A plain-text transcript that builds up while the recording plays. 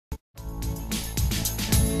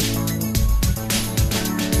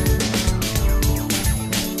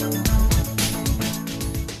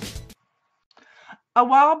a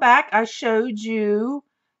while back I showed you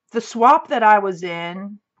the swap that I was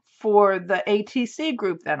in for the ATC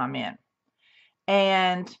group that I'm in.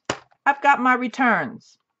 And I've got my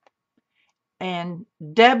returns. And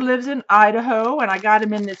Deb lives in Idaho, and I got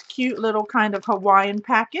him in this cute little kind of Hawaiian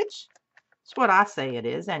package. It's what I say it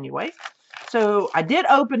is anyway. So I did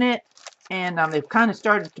open it, and they've kind of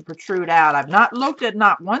started to protrude out. I've not looked at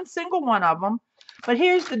not one single one of them, but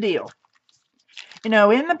here's the deal. In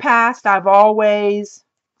the past, I've always,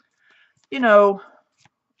 you know,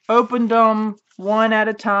 opened them one at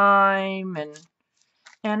a time,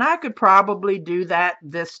 and I could probably do that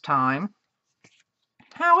this time.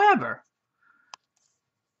 However,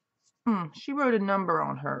 she wrote a number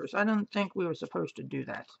on hers. I don't think we were supposed to do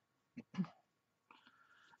that.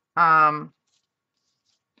 Um,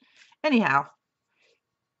 Anyhow,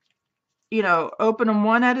 open them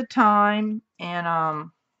one at a time,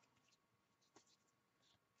 and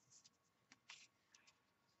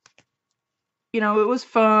it was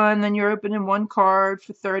fun. Then you're opening one card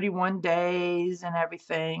for 31 days and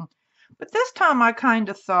everything. But this time I kind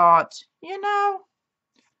of thought,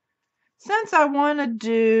 since I want to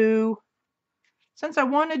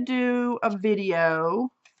do a video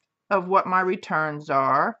of what my returns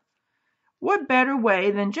are, what better way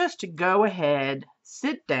than just to go ahead,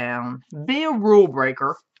 sit down, be a rule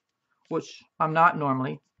breaker, which I'm not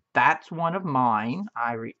normally. That's one of mine.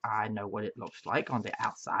 I know what it looks like on the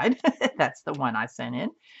outside. That's the one I sent in.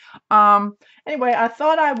 Anyway, I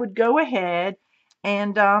thought I would go ahead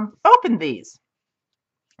and open these.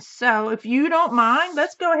 So if you don't mind,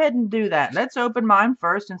 let's go ahead and do that. Let's open mine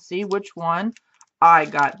first and see which one I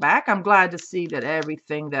got back. I'm glad to see that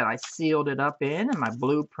everything that I sealed it up in and my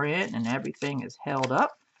blueprint and everything is held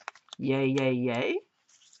up. Yay, yay, yay.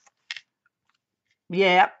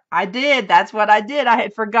 Yeah, I did. That's what I did. I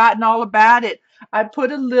had forgotten all about it. I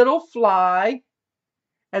put a little fly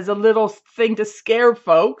as a little thing to scare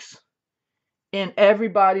folks in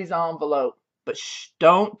everybody's envelope. But shh,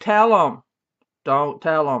 don't tell them. Don't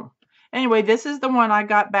tell them. Anyway, this is the one I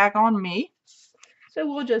got back on me. So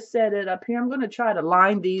we'll just set it up here. I'm going to try to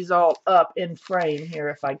line these all up in frame here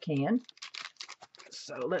if I can.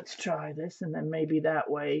 So let's try this, and then maybe that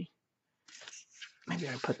way, maybe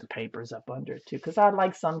I put the papers up under it too, because I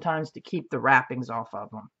like sometimes to keep the wrappings off of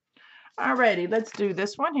them. Alrighty, let's do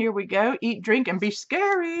this one. Here we go. Eat, drink, and be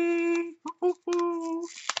scary.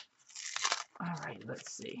 Alright,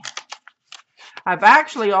 let's see. I've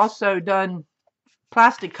actually also done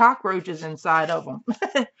plastic cockroaches inside of them.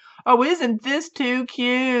 Oh, isn't this too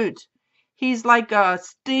cute? He's like a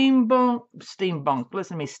steampunk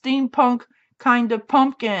kind of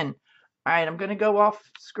pumpkin. All right, I'm going to go off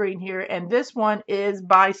screen here. And this one is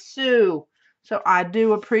by Sue. So I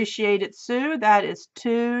do appreciate it, Sue. That is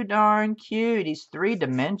too darn cute. He's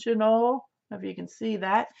three-dimensional. If you can see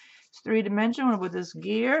that. It's three-dimensional with this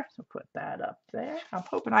gear. So put that up there. I'm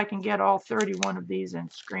hoping I can get all 31 of these in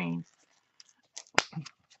screen.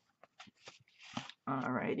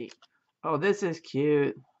 Alrighty. Oh, this is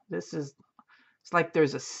cute. It's like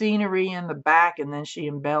there's a scenery in the back and then she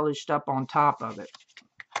embellished up on top of it.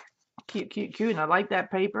 Cute, cute, cute. And I like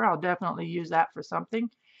that paper. I'll definitely use that for something.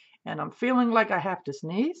 And I'm feeling like I have to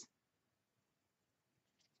sneeze.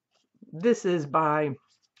 This is by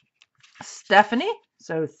Stephanie.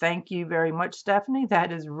 So thank you very much, Stephanie.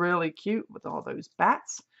 That is really cute with all those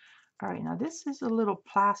bats. All right, now this is a little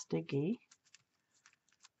plasticky.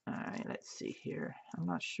 All right, let's see here. I'm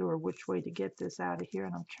not sure which way to get this out of here,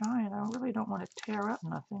 and I'm trying. I really don't want to tear up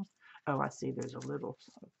nothing. Oh, I see there's a little,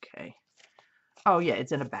 okay. Oh, yeah,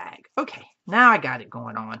 it's in a bag. Okay, now I got it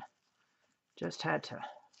going on. Just had to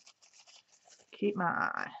keep my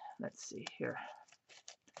eye. Let's see here.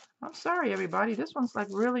 I'm sorry, everybody. This one's like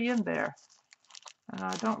really in there. And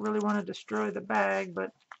I don't really want to destroy the bag, but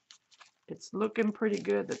it's looking pretty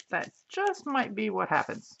good that just might be what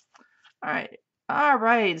happens. All right. All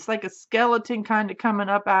right, it's like a skeleton kind of coming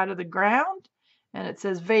up out of the ground, and it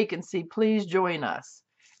says vacancy, please join us.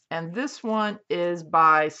 And this one is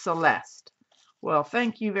by Celeste. Well,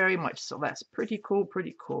 thank you very much, Celeste. Pretty cool,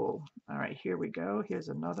 pretty cool. All right, here we go. Here's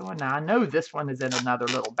another one. Now, I know this one is in another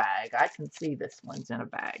little bag. I can see this one's in a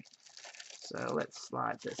bag. So let's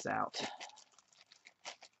slide this out.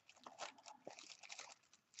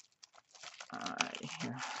 All right,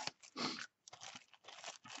 here.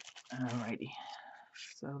 All righty.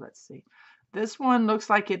 So let's see. This one looks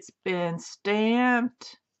like it's been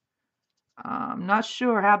stamped. I'm not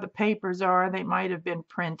sure how the papers are. They might have been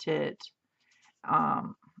printed.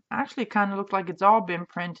 Actually, kind of looked like it's all been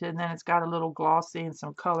printed. And then it's got a little glossy and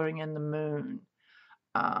some coloring in the moon.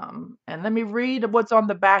 And let me read what's on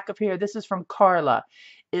the back of here. This is from Carla.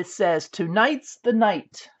 It says, tonight's the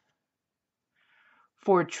night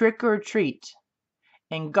for trick or treat,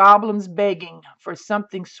 and goblins begging for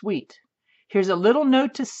something sweet. Here's a little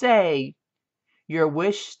note to say, you're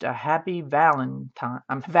wished a happy Valentine.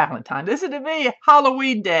 Valentine. Listen to me,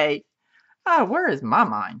 Halloween day. Oh, where is my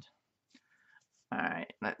mind? All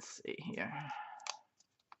right, let's see here.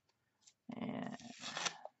 And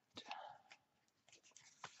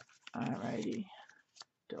alrighty.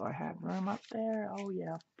 Do I have room up there? Oh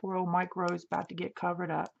yeah, poor old Mike Rose about to get covered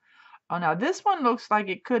up. Oh, now this one looks like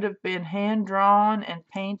it could have been hand drawn and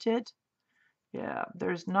painted. Yeah,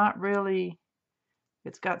 there's not really,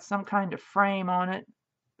 it's got some kind of frame on it,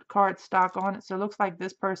 cardstock on it. So it looks like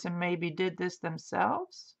this person maybe did this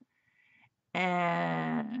themselves.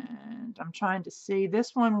 And I'm trying to see,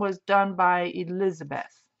 this one was done by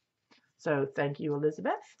Elizabeth. So thank you,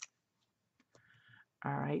 Elizabeth.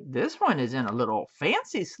 All right, this one is in a little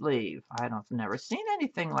fancy sleeve. I've never seen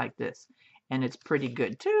anything like this. And it's pretty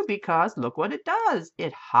good too, because look what it does.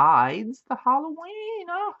 It hides the Halloween.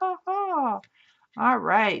 Oh, ho, ho. All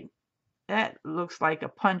right, that looks like a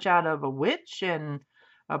punch out of a witch and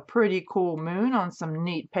a pretty cool moon on some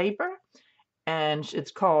neat paper. And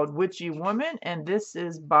it's called Witchy Woman, and this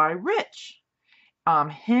is by Rich.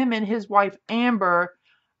 Him and his wife Amber,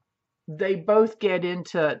 they both get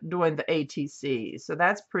into doing the ATCs, so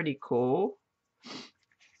that's pretty cool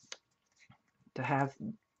to have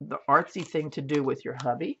the artsy thing to do with your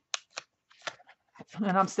hubby.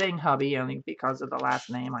 And I'm saying hubby only because of the last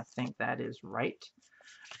name. I think that is right.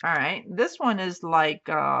 All right, this one is like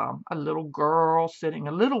a little girl sitting,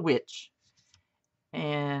 a little witch,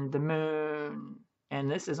 and the moon. And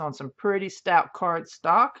this is on some pretty stout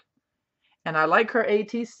cardstock. And I like her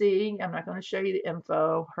ATC. I'm not going to show you the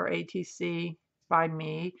info. Her ATC by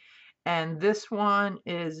me. And this one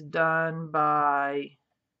is done by,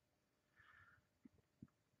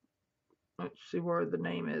 let's see where the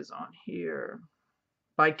name is on here,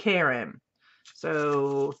 by Karen.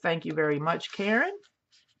 So thank you very much, Karen.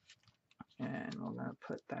 And we're going to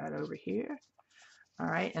put that over here. All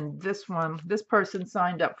right, and this one, this person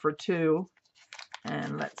signed up for 2.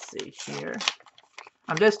 And let's see here.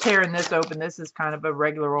 I'm just tearing this open. This is kind of a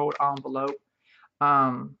regular old envelope.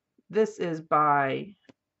 This is by,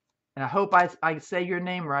 and I hope I say your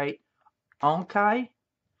name right, Onkai.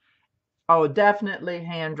 Oh, definitely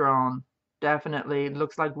hand drawn. Definitely. It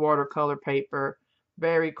looks like watercolor paper.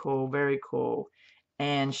 Very cool, very cool.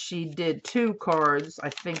 And she did 2 cards. I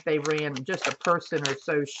think they ran just a person or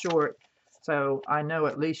so short. So I know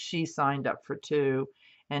at least she signed up for 2.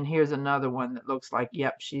 And here's another one that looks like,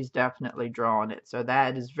 yep, she's definitely drawn it. So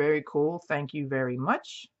that is very cool. Thank you very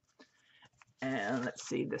much. And let's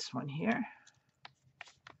see this one here.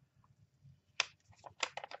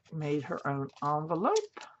 Made her own envelope.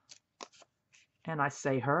 And I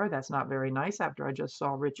say her, that's not very nice after I just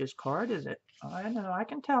saw Rich's card, is it? I don't know, I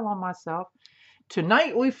can tell on myself.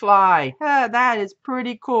 Tonight we fly. That is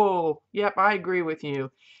pretty cool. Yep, I agree with you.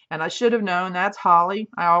 And I should have known that's Holly.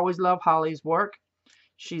 I always love Holly's work.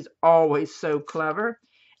 She's always so clever.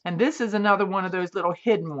 And this is another one of those little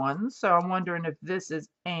hidden ones. So I'm wondering if this is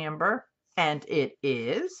Amber. And it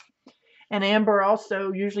is. And Amber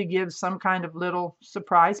also usually gives some kind of little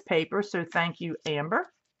surprise paper. So thank you,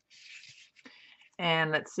 Amber.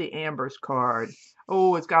 And let's see Amber's card.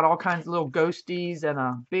 Oh, it's got all kinds of little ghosties and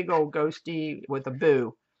a big old ghosty with a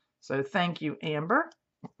boo. So thank you, Amber.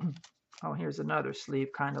 Oh, here's another sleeve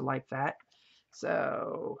kind of like that.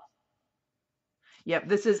 So, yep,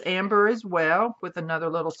 this is Amber as well with another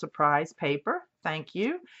little surprise paper. Thank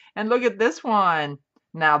you. And look at this one.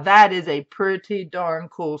 Now that is a pretty darn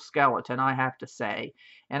cool skeleton, I have to say.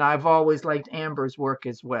 And I've always liked Amber's work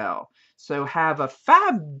as well. So have a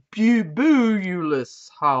fabulous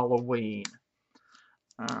Halloween.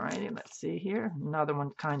 Alrighty, let's see here. Another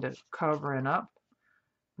one kind of covering up.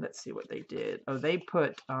 Let's see what they did. Oh, they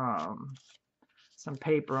put some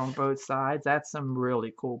paper on both sides. That's some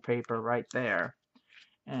really cool paper right there.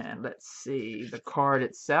 And let's see, the card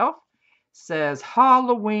itself says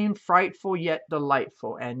Halloween frightful yet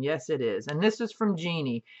delightful. And yes, it is. And this is from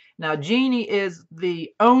Jeannie. Now, Jeannie is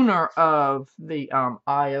the owner of the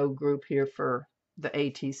IO group here for the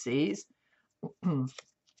ATCs.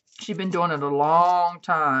 She's been doing it a long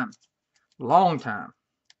time. Long time.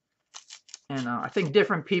 And I think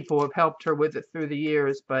different people have helped her with it through the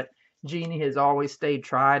years, but Jeannie has always stayed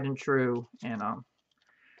tried and true. And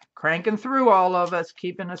cranking through all of us,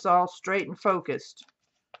 keeping us all straight and focused,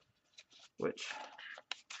 which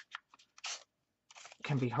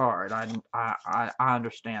can be hard. I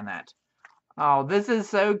understand that. Oh, this is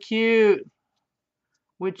so cute.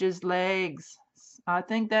 witch's legs. I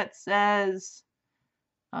think that says,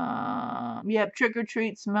 yep, trick or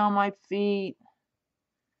treat, smell my feet.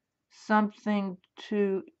 Something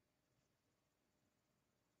treat,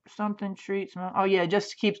 smell. Oh yeah, it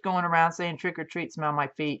just keeps going around saying trick or treat, smell my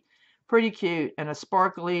feet. Pretty cute. And a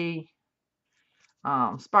sparkly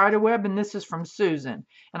spider web, and this is from Susan.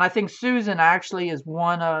 And I think Susan actually is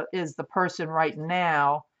is the person right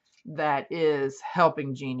now that is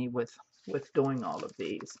helping Jeannie with doing all of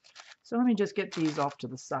these. So let me just get these off to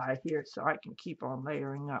the side here so I can keep on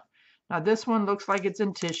layering up. Now this one looks like it's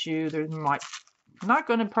in tissue. There might not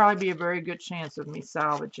going to probably be a very good chance of me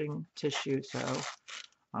salvaging tissue, so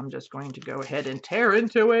I'm just going to go ahead and tear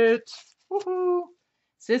into it. Woohoo!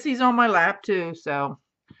 Sissy's on my lap too, so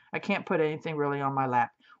I can't put anything really on my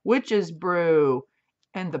lap. Witch's brew.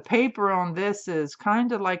 And the paper on this is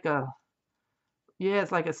kind of like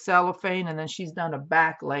it's like a cellophane, and then she's done a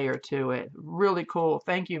back layer to it. Really cool.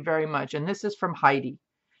 Thank you very much. And this is from Heidi.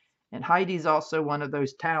 And Heidi's also one of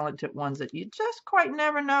those talented ones that you just quite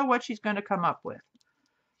never know what she's going to come up with.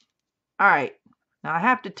 All right. Now I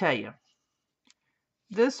have to tell you,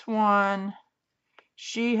 this one,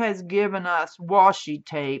 she has given us washi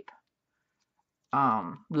tape.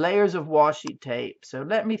 Layers of washi tape. So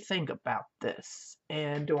let me think about this.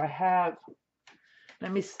 And do I have,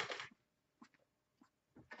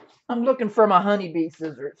 I'm looking for my honeybee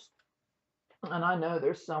scissors. And I know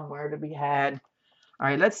there's somewhere to be had. All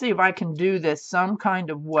right, let's see if I can do this some kind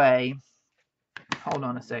of way. Hold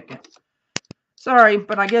on a second. Sorry,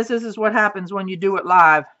 but I guess this is what happens when you do it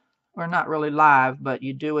live. Or not really live, but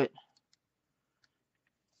you do it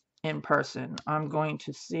in person. I'm going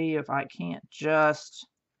to see if I can't just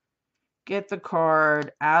get the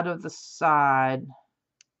card out of the side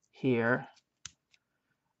here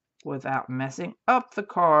without messing up the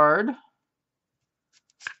card.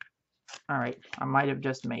 All right, I might have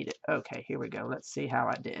just made it. Okay, here we go. Let's see how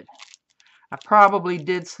I did. I probably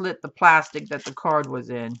did slit the plastic that the card was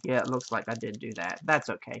in. Yeah, it looks like I did do that. That's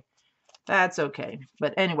okay. That's okay.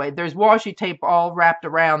 But anyway, there's washi tape all wrapped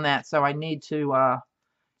around that, so I need to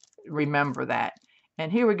remember that.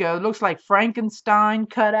 And here we go. It looks like Frankenstein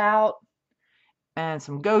cut out, and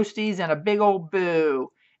some ghosties, and a big old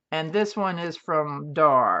boo. And this one is from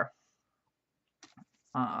Dar.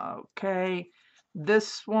 Okay.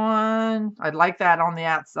 This one, I'd like that on the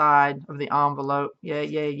outside of the envelope.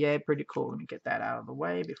 Yeah. Pretty cool. Let me get that out of the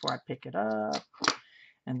way before I pick it up.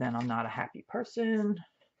 And then I'm not a happy person.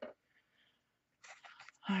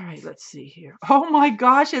 All right, let's see here. Oh my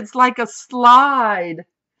gosh, it's like a slide.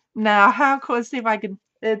 Now, how cool? Let's see if I can.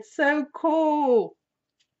 It's so cool.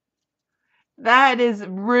 That is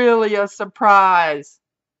really a surprise.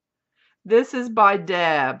 This is by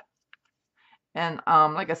Deb. And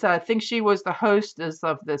like I said, I think she was the hostess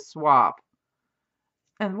of this swap.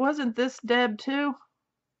 And wasn't this Deb too?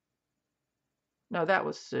 No, that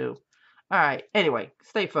was Sue. All right. Anyway,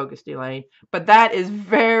 stay focused, Elaine. But that is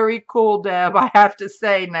very cool, Deb. I have to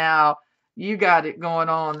say now, you got it going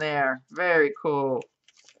on there. Very cool.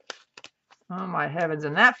 Oh my heavens.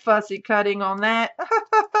 And that fussy cutting on that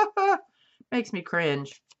makes me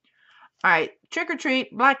cringe. All right. Trick or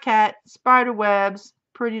treat, black cat, spider webs,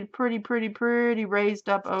 pretty raised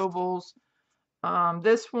up ovals.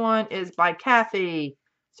 This one is by Kathy.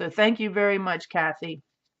 So thank you very much, Kathy.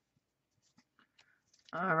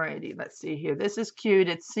 Alrighty, let's see here. This is cute.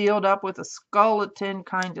 It's sealed up with a skeleton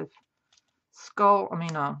kind of skull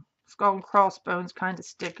and crossbones kind of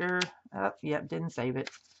sticker. Yep, didn't save it.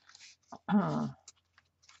 Oh,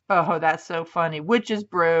 that's so funny. Witch's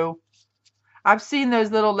brew. I've seen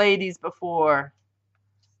those little ladies before.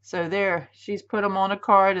 So there, she's put them on a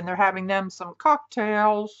card and they're having them some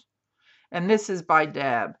cocktails. And this is by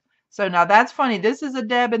Deb. So now that's funny. This is a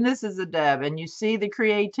Deb and this is a Deb. And you see the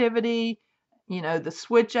creativity, you know, the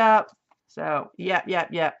switch up. So, yep.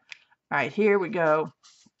 All right, here we go.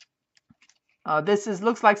 This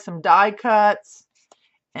looks like some die cuts.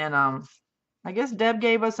 And I guess Deb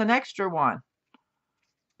gave us an extra one.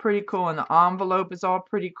 Pretty cool. And the envelope is all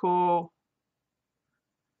pretty cool.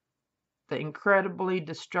 The incredibly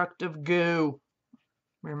destructive goo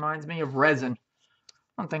reminds me of resin.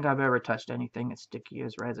 I don't think I've ever touched anything as sticky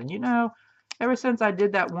as resin. You know, ever since I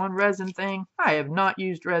did that one resin thing, I have not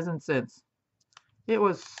used resin since. It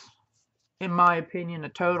was, in my opinion, a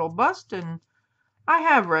total bust, and I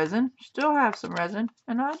have resin, still have some resin,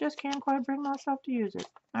 and I just can't quite bring myself to use it.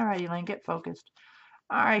 All right, Elaine, get focused.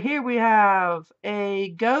 All right, here we have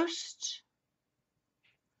a ghost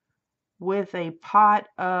with a pot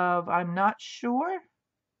of, I'm not sure,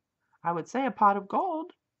 I would say a pot of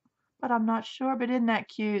gold. But I'm not sure. But isn't that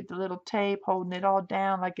cute? The little tape holding it all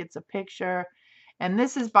down like it's a picture. And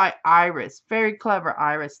this is by Iris. Very clever,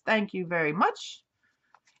 Iris. Thank you very much.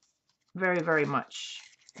 Very, very much.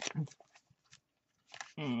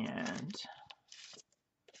 And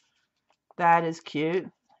that is cute.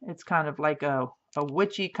 It's kind of like a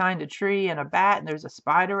witchy kind of tree and a bat. And there's a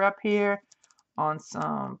spider up here on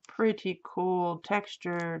some pretty cool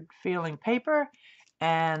textured feeling paper.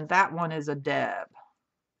 And that one is a Deb.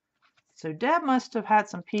 So Deb must have had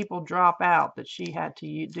some people drop out that she had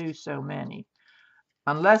to do so many.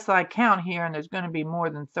 Unless I count here and there's going to be more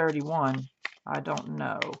than 31. I don't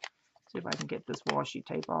know. See if I can get this washi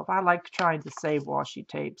tape off. I like trying to save washi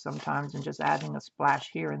tape sometimes and just adding a splash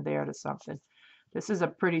here and there to something. This is a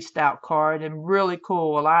pretty stout card and really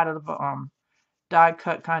cool. A lot of die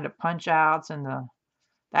cut kind of punch outs, and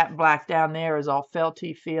that black down there is all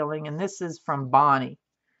felty feeling. And this is from Bonnie.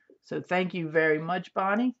 So thank you very much,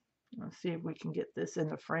 Bonnie. Let's see if we can get this in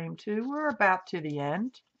the frame too. We're about to the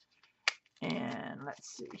end. And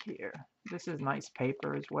let's see here. This is nice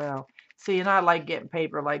paper as well. See, and I like getting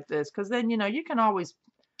paper like this because then, you know, you can always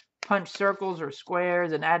punch circles or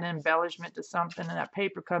squares and add an embellishment to something, and that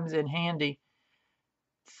paper comes in handy.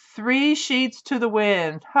 3 sheets to the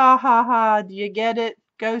wind. Ha ha ha. Do you get it?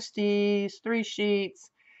 Ghosties. 3 sheets.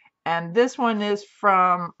 And this one is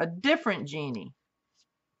from a different Jeannie.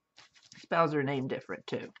 Spells her name different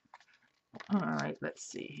too. All right, let's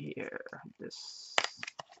see here.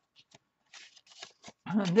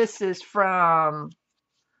 This is from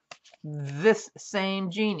this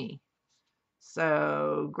same Jeannie.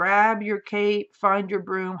 So grab your cape, find your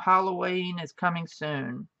broom. Halloween is coming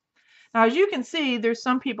soon. Now, as you can see, there's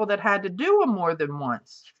some people that had to do them more than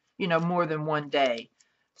once, you know, more than one day.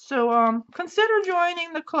 So consider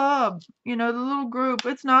joining the club, you know, the little group.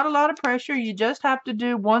 It's not a lot of pressure. You just have to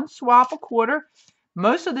do 1 swap a quarter.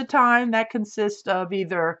 Most of the time that consists of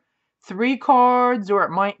either 3 cards, or it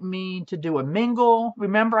might mean to do a mingle.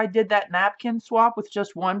 Remember, I did that napkin swap with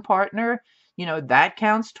just 1 partner. You know, that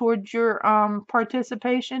counts towards your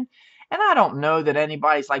participation. And I don't know that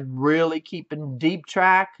anybody's like really keeping deep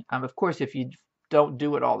track. Of course, if you don't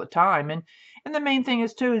do it all the time. And the main thing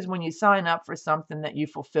is too, is when you sign up for something that you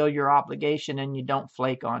fulfill your obligation and you don't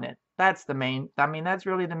flake on it. That's the main, I mean, that's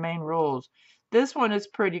really the main rules. This one is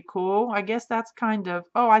pretty cool. I guess that's kind of,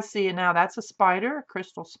 oh, I see it now. That's a spider, a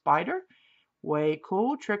crystal spider. Way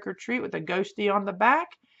cool. Trick or treat with a ghostie on the back.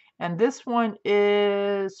 And this one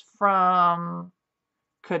is from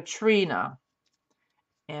Katrina.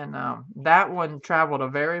 And that one traveled a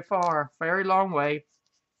very long way.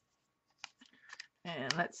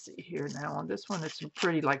 And let's see here now. On this one, it's some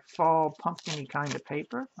pretty like fall pumpkin-y kind of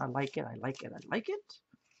paper. I like it. I like it. I like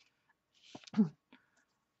it.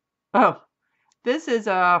 Oh. This is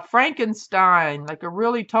a Frankenstein, like a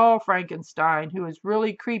really tall Frankenstein who is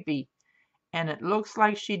really creepy. And it looks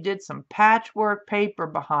like she did some patchwork paper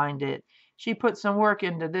behind it. She put some work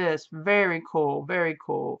into this. Very cool, very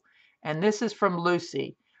cool. And this is from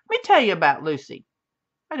Lucy. Let me tell you about Lucy.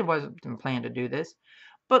 I wasn't planning to do this.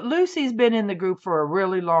 But Lucy's been in the group for a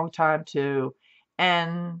really long time too.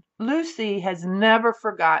 And Lucy has never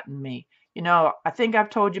forgotten me. You know, I think I've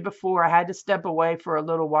told you before, I had to step away for a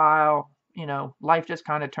little while. You know, life just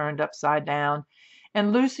kind of turned upside down.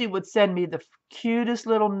 And Lucy would send me the cutest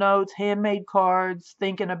little notes, handmade cards,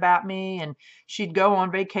 thinking about me. And she'd go on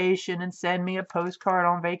vacation and send me a postcard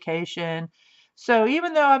on vacation. So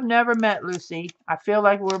even though I've never met Lucy, I feel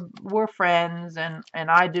like we're friends, and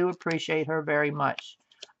I do appreciate her very much.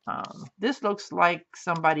 This looks like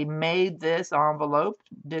somebody made this envelope,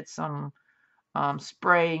 did some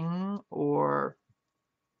spraying or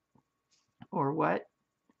what?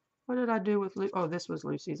 What did I do with Lucy? Oh, this was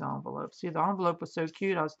Lucy's envelope. See, the envelope was so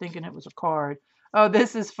cute. I was thinking it was a card. Oh,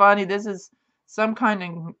 this is funny. This is some kind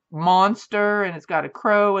of monster, and it's got a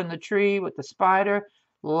crow in the tree with the spider.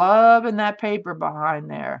 Loving that paper behind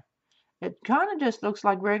there. It kind of just looks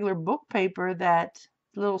like regular book paper. That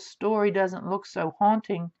little story doesn't look so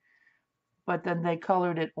haunting, but then they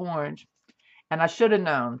colored it orange. And I should have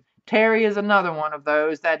known. Terry is another one of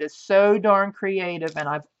those that is so darn creative, and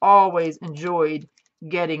I've always enjoyed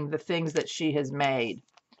getting the things that she has made.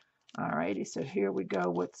 Alrighty, so here we go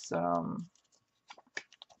with some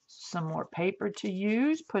more paper to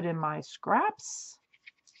use. Put in my scraps.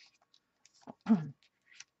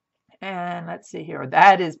 And let's see here.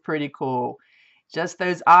 That is pretty cool. Just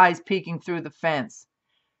those eyes peeking through the fence.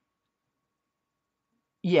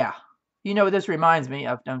 Yeah. You know what this reminds me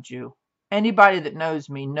of, don't you? Anybody that knows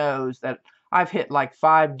me knows that I've hit like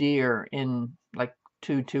 5 deer in like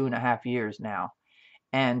 2.5 years now.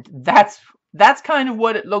 And that's kind of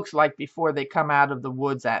what it looks like before they come out of the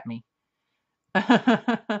woods at me.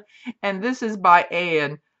 And this is by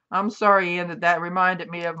Anne. I'm sorry, Ian, that reminded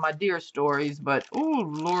me of my deer stories, but oh,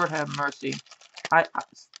 Lord have mercy.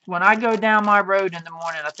 When I go down my road in the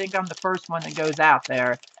morning, I think I'm the first one that goes out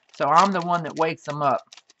there. So I'm the one that wakes them up.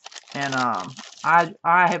 And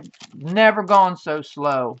I have never gone so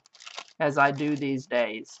slow as I do these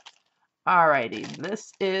days. Alrighty,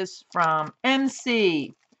 this is from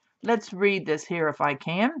MC. Let's read this here if I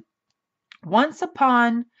can. Once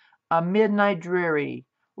upon a midnight dreary,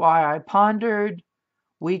 while I pondered,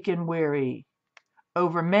 weak and weary,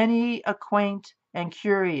 over many a quaint and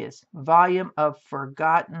curious volume of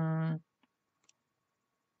forgotten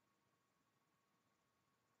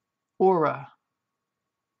aura,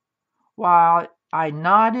 while I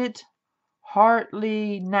nodded,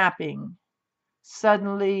 hardly napping,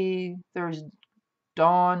 suddenly there's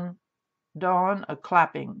dawn a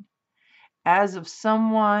clapping, as of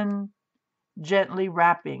someone gently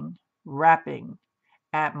rapping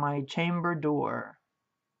at my chamber door.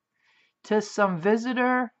 'Tis some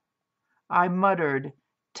visitor, I muttered,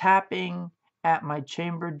 tapping at my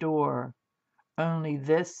chamber door. Only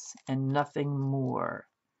this and nothing more.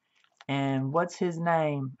 And what's his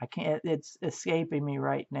name? I can't. It's escaping me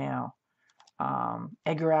right now.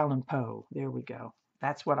 Edgar Allan Poe. There we go.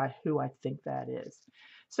 That's who I think that is.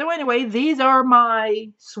 So anyway, these are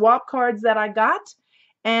my swap cards that I got,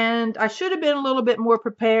 and I should have been a little bit more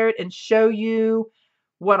prepared and show you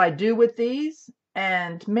what I do with these.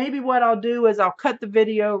 And maybe what I'll do is I'll cut the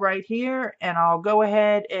video right here, and I'll go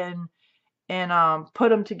ahead and put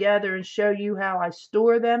them together and show you how I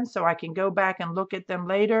store them so I can go back and look at them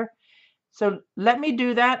later. So let me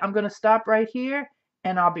do that. I'm going to stop right here,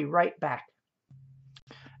 and I'll be right back.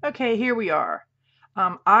 Okay, here we are.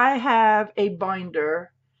 I have a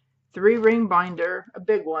binder, 3-ring binder, a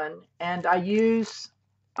big one, and I use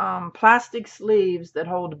plastic sleeves that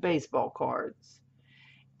hold baseball cards.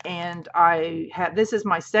 And this is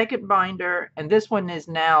my second binder, and this one is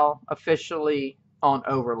now officially on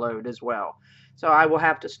overload as well. So I will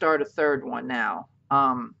have to start a third one now.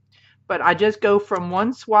 But I just go from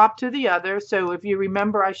one swap to the other. So if you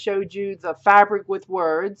remember, I showed you the fabric with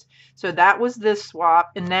words. So that was this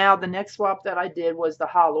swap. And now the next swap that I did was the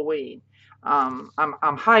Halloween.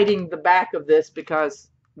 I'm hiding the back of this because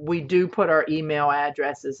we do put our email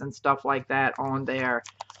addresses and stuff like that on there.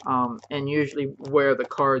 And usually where the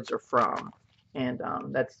cards are from. And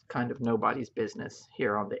that's kind of nobody's business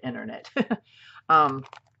here on the internet.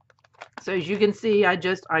 So as you can see, I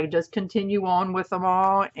just continue on with them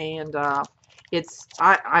all, and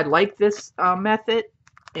I like this method,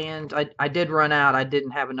 and I did run out. I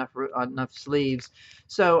didn't have enough sleeves,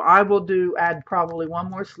 so I will add probably one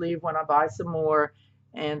more sleeve when I buy some more,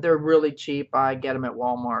 and they're really cheap. I get them at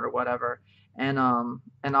Walmart or whatever, and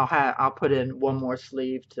I'll put in one more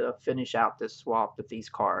sleeve to finish out this swap with these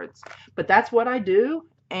cards. But that's what I do,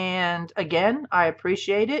 and again, I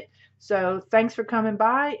appreciate it. So thanks for coming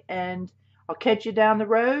by, and I'll catch you down the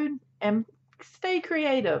road, and stay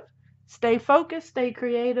creative. Stay focused, stay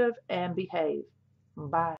creative, and behave.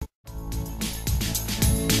 Bye.